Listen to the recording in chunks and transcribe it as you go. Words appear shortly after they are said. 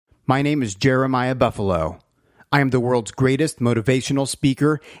My name is Jeremiah Buffalo. I am the world's greatest motivational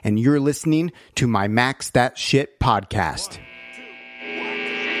speaker, and you're listening to my Max That Shit podcast.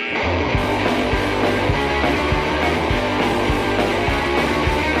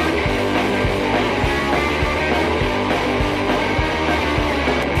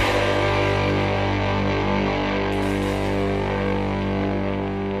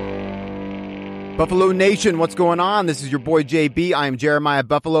 Buffalo Nation, what's going on? This is your boy JB. I am Jeremiah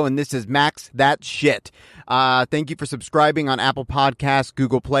Buffalo, and this is Max That Shit. Thank you for subscribing on Apple Podcasts,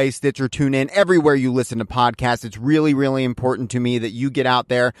 Google Play, Stitcher, TuneIn, everywhere you listen to podcasts. It's really, really important to me that you get out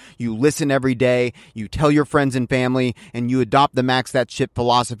there, you listen every day, you tell your friends and family, and you adopt the Max That Shit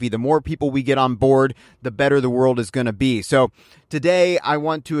philosophy. The more people we get on board, the better the world is going to be. So today I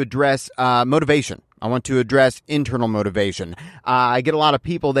want to address motivation. I want to address internal motivation. I get a lot of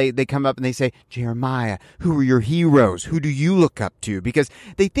people, they come up and they say, Jeremiah, who are your heroes? Who do you look up to? Because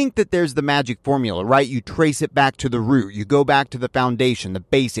they think that there's the magic formula, right? You trace it back to the root. You go back to the foundation, the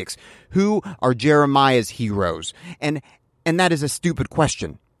basics. Who are Jeremiah's heroes? And that is a stupid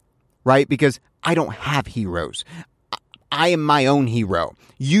question, right? Because I don't have heroes. I am my own hero.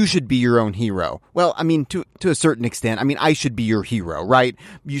 You should be your own hero. Well, I mean, to a certain extent, I should be your hero, right?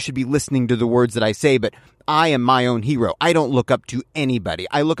 You should be listening to the words that I say, but I am my own hero. I don't look up to anybody.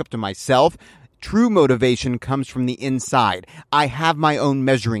 I look up to myself. True motivation comes from the inside. I have my own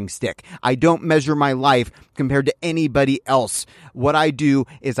measuring stick. I don't measure my life compared to anybody else. What I do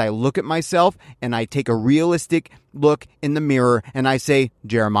is I look at myself and I take a realistic look in the mirror and I say,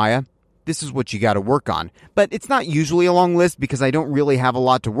 Jeremiah, this is what you got to work on. But it's not usually a long list because I don't really have a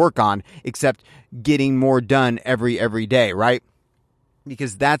lot to work on except getting more done every day, right?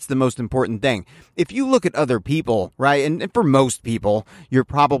 Because that's the most important thing. If you look at other people, right, and for most people, you're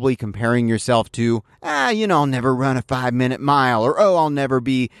probably comparing yourself to, I'll never run a 5-minute mile, or, I'll never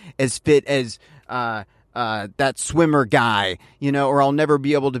be as fit as that swimmer guy, or I'll never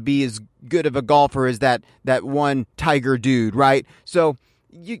be able to be as good of a golfer as that one Tiger dude, right? So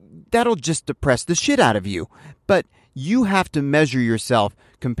that'll just depress the shit out of you. But you have to measure yourself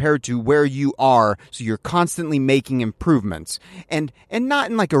compared to where you are, so you're constantly making improvements. And not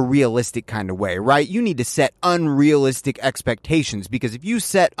in like a realistic kind of way, right? You need to set unrealistic expectations, because if you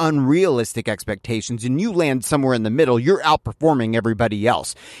set unrealistic expectations and you land somewhere in the middle, you're outperforming everybody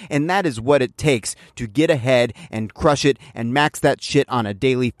else. And that is what it takes to get ahead and crush it and max that shit on a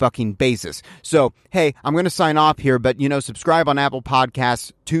daily fucking basis. So, hey, I'm going to sign off here, but subscribe on Apple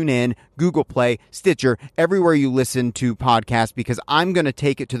Podcasts, TuneIn, Google Play, Stitcher, everywhere you listen to podcasts, because I'm going to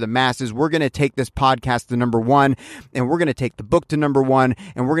take it to the masses. We're going to take this podcast to number 1, and we're going to take the book to number 1,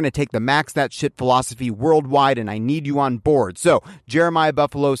 and we're going to take the Max That Shit philosophy worldwide, and I need you on board. So, Jeremiah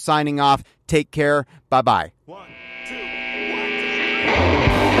Buffalo signing off. Take care. Bye-bye. 1